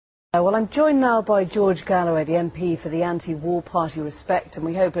Well, I'm joined now by George Galloway, the MP for the anti-war party Respect, and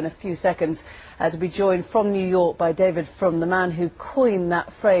we hope in a few seconds to be joined from New York by David Frum, the man who coined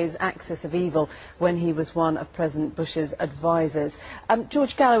that phrase, axis of evil, when he was one of President Bush's advisers.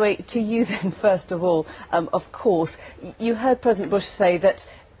 George Galloway, to you then, first of all, of course, you heard President Bush say that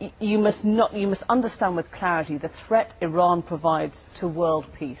you must understand with clarity the threat Iran provides to world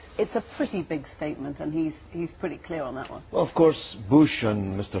peace. It's a pretty big statement, and he's pretty clear on that one. Well, of course, Bush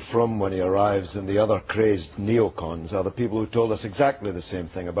and Mr. Frum, when he arrives, and the other crazed neocons are the people who told us exactly the same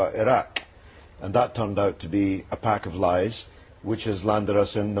thing about Iraq. And that turned out to be a pack of lies, which has landed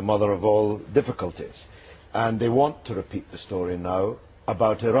us in the mother of all difficulties. And they want to repeat the story now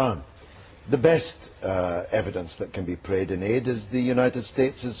about Iran. The best evidence that can be prayed in aid is the United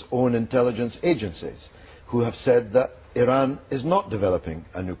States' own intelligence agencies, who have said that Iran is not developing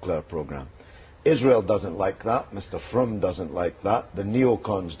a nuclear program. Israel doesn't like that, Mr. Frum doesn't like that, the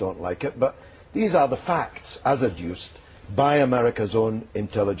neocons don't like it, but these are the facts as adduced by America's own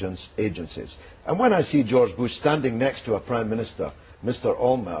intelligence agencies. And when I see George Bush standing next to a Prime Minister, Mr.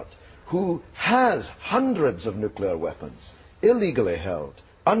 Olmert, who has hundreds of nuclear weapons, illegally held,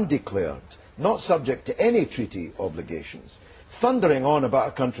 undeclared, not subject to any treaty obligations, thundering on about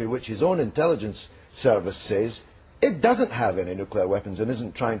a country which his own intelligence service says it doesn't have any nuclear weapons and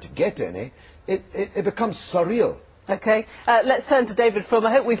isn't trying to get any, it becomes surreal. OK, let's turn to David Frum.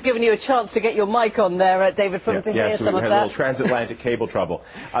 I hope we've given you a chance to get your mic on there, David Frum, to hear some of that. Yes, we had a little transatlantic cable trouble.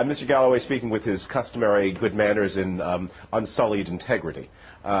 Mr. Galloway speaking with his customary good manners and unsullied integrity.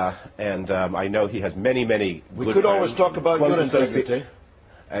 I know he has many good friends. We could always talk about your integrity.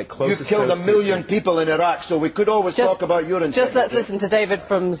 You've killed 1 million people in Iraq, so we could always talk about your integrity. Just let's listen to David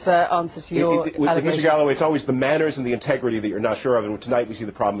Frum's answer to your allegations. Mr. Galloway, it's always the manners and the integrity that you're not sure of, and tonight we see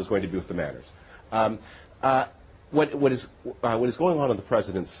the problem is going to be with the manners. What is going on the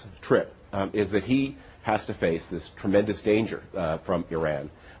President's trip is that he has to face this tremendous danger from Iran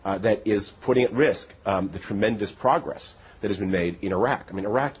that is putting at risk the tremendous progress that has been made in Iraq. I mean,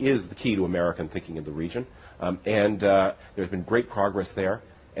 Iraq is the key to American thinking in the region, and there's been great progress there.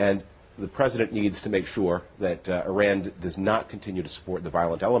 And the President needs to make sure that Iran does not continue to support the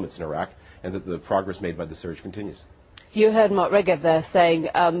violent elements in Iraq and that the progress made by the surge continues. You heard Mark Regev there saying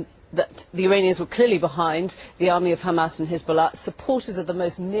that the Iranians were clearly behind the army of Hamas and Hezbollah, supporters of the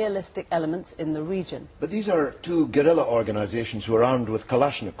most nihilistic elements in the region. But these are two guerrilla organizations who are armed with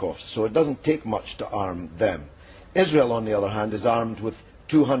Kalashnikovs, so it doesn't take much to arm them. Israel, on the other hand, is armed with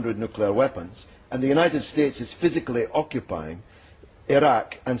 200 nuclear weapons, and the United States is physically occupying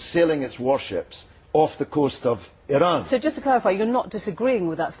Iraq and sailing its warships off the coast of Iran. So just to clarify, you're not disagreeing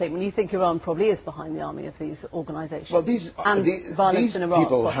with that statement. You think Iran probably is behind the army of these organisations? Well, these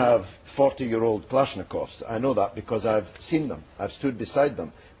people have 40-year-old Kalashnikovs. I know that because I've seen them. I've stood beside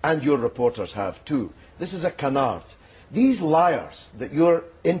them. And your reporters have too. This is a canard. These liars that you're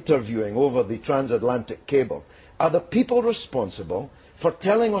interviewing over the transatlantic cable are the people responsible for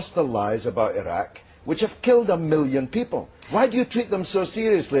telling us the lies about Iraq, which have killed 1 million people. Why do you treat them so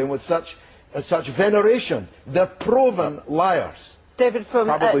seriously and with such veneration? They're proven liars. David Frum,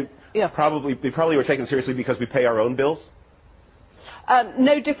 they probably were taken seriously because we pay our own bills.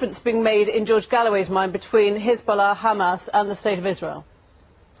 No difference being made in George Galloway's mind between Hezbollah, Hamas and the State of Israel?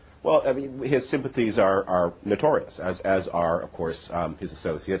 Well, I mean, his sympathies are notorious, as are, of course, his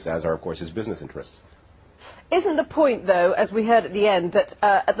associates, as are, of course, his business interests. Isn't the point, though, as we heard at the end, that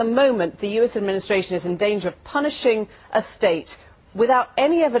at the moment the US administration is in danger of punishing a state without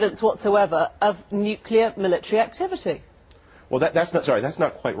any evidence whatsoever of nuclear military activity? Well, that's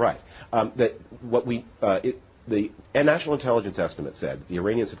not quite right. The national intelligence estimate said the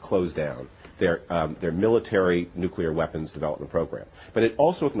Iranians had closed down their military nuclear weapons development program. But it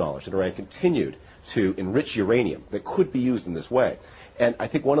also acknowledged that Iran continued to enrich uranium that could be used in this way. And I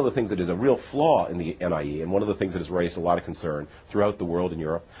think one of the things that is a real flaw in the NIE, and one of the things that has raised a lot of concern throughout the world and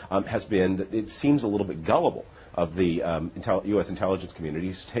Europe, has been that it seems a little bit gullible of the U.S. intelligence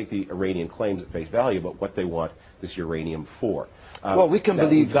communities to take the Iranian claims at face value about what they want this uranium for. Well, we can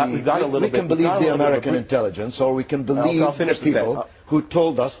believe the American intelligence, or we can believe the people who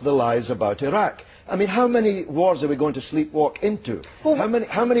told us the lies about Iraq. I mean, how many wars are we going to sleepwalk into? Well,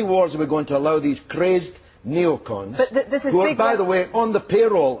 how many wars are we going to allow these crazed neocons, who are, by the way, on the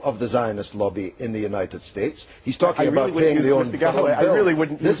payroll of the Zionist lobby in the United States? He's talking about paying the own bill. I really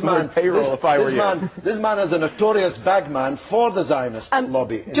wouldn't use the word payroll if I were you. This man is a notorious bagman for the Zionist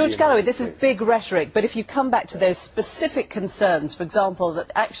lobby. George Galloway, this is big rhetoric, but if you come back to those specific concerns, for example,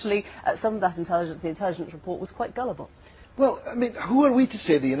 that actually some of that the intelligence report was quite gullible. Well, I mean, who are we to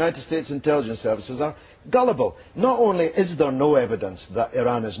say the United States intelligence services are gullible. Not only is there no evidence that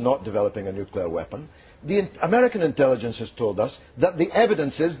Iran is not developing a nuclear weapon, the American intelligence has told us that the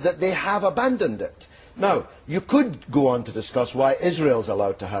evidence is that they have abandoned it. Now, you could go on to discuss why Israel is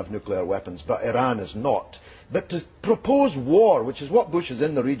allowed to have nuclear weapons, but Iran is not. But to propose war, which is what Bush is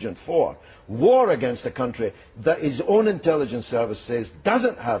in the region for, war against a country that his own intelligence service says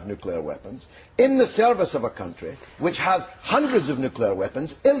doesn't have nuclear weapons, in the service of a country which has hundreds of nuclear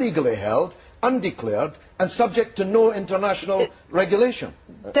weapons, illegally held, undeclared, and subject to no international regulation.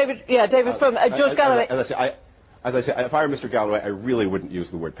 David from George Galloway. As I say, if I were Mr. Galloway, I really wouldn't use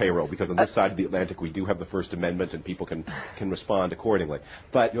the word payroll, because on this side of the Atlantic we do have the First Amendment and people can respond accordingly.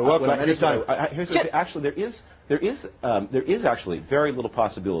 But you're welcome anytime. Actually, there is actually very little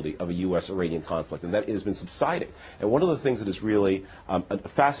possibility of a U.S.-Iranian conflict, and that it has been subsiding. And one of the things that is really a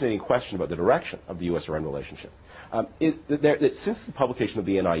fascinating question about the direction of the U.S.-Iran relationship is that since the publication of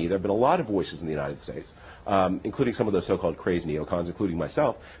the NIE, there have been a lot of voices in the United States, including some of those so-called crazed neocons, including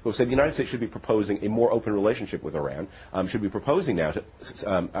myself, who have said the United States should be proposing a more open relationship with Iran, should be proposing now to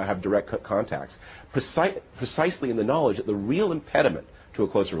have direct contacts, precisely in the knowledge that the real impediment to a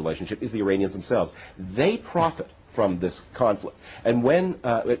closer relationship is the Iranians themselves. They profit from this conflict. And when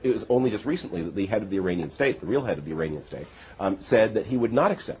it was only just recently that the head of the Iranian state, the real head of the Iranian state, said that he would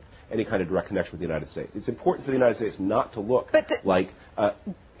not accept any kind of direct connection with the United States. It's important for the United States not to look like the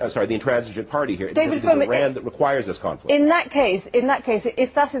intransigent party here. It is Iran that requires this conflict. In that case,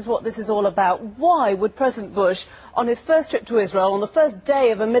 if that is what this is all about, why would President Bush, on his first trip to Israel, on the first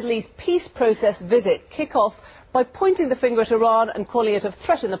day of a Middle East peace process visit, kick off by pointing the finger at Iran and calling it a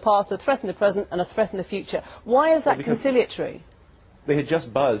threat in the past, a threat in the present, and a threat in the future? Why is that conciliatory? They had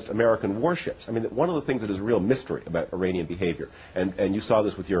just buzzed American warships. I mean, one of the things that is a real mystery about Iranian behavior, and you saw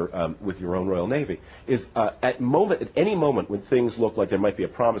this with your own Royal Navy, is at any moment when things look like there might be a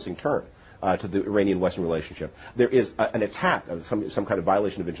promising turn to the Iranian-Western relationship, there is an attack, some kind of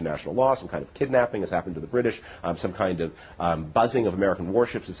violation of international law, some kind of kidnapping has happened to the British, some kind of buzzing of American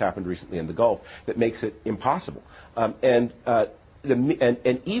warships has happened recently in the Gulf that makes it impossible. And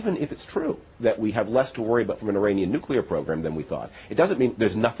even if it's true that we have less to worry about from an Iranian nuclear program than we thought, it doesn't mean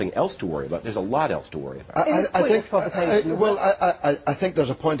there's nothing else to worry about. There's a lot else to worry about. I think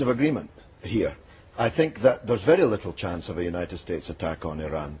there's a point of agreement here. I think that there's very little chance of a United States attack on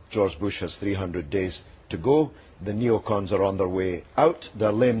Iran. George Bush has 300 days to go. The neocons are on their way out.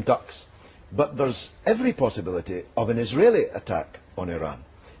 They're lame ducks. But there's every possibility of an Israeli attack on Iran.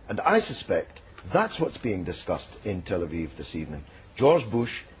 And I suspect that's what's being discussed in Tel Aviv this evening. George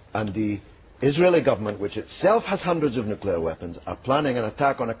Bush and the Israeli government, which itself has hundreds of nuclear weapons, are planning an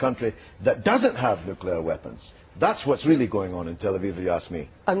attack on a country that doesn't have nuclear weapons. That's what's really going on in Tel Aviv, if you ask me.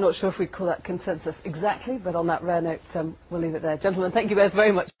 I'm not sure if we'd call that consensus exactly, but on that rare note, we'll leave it there. Gentlemen, thank you both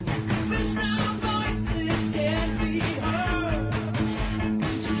very much.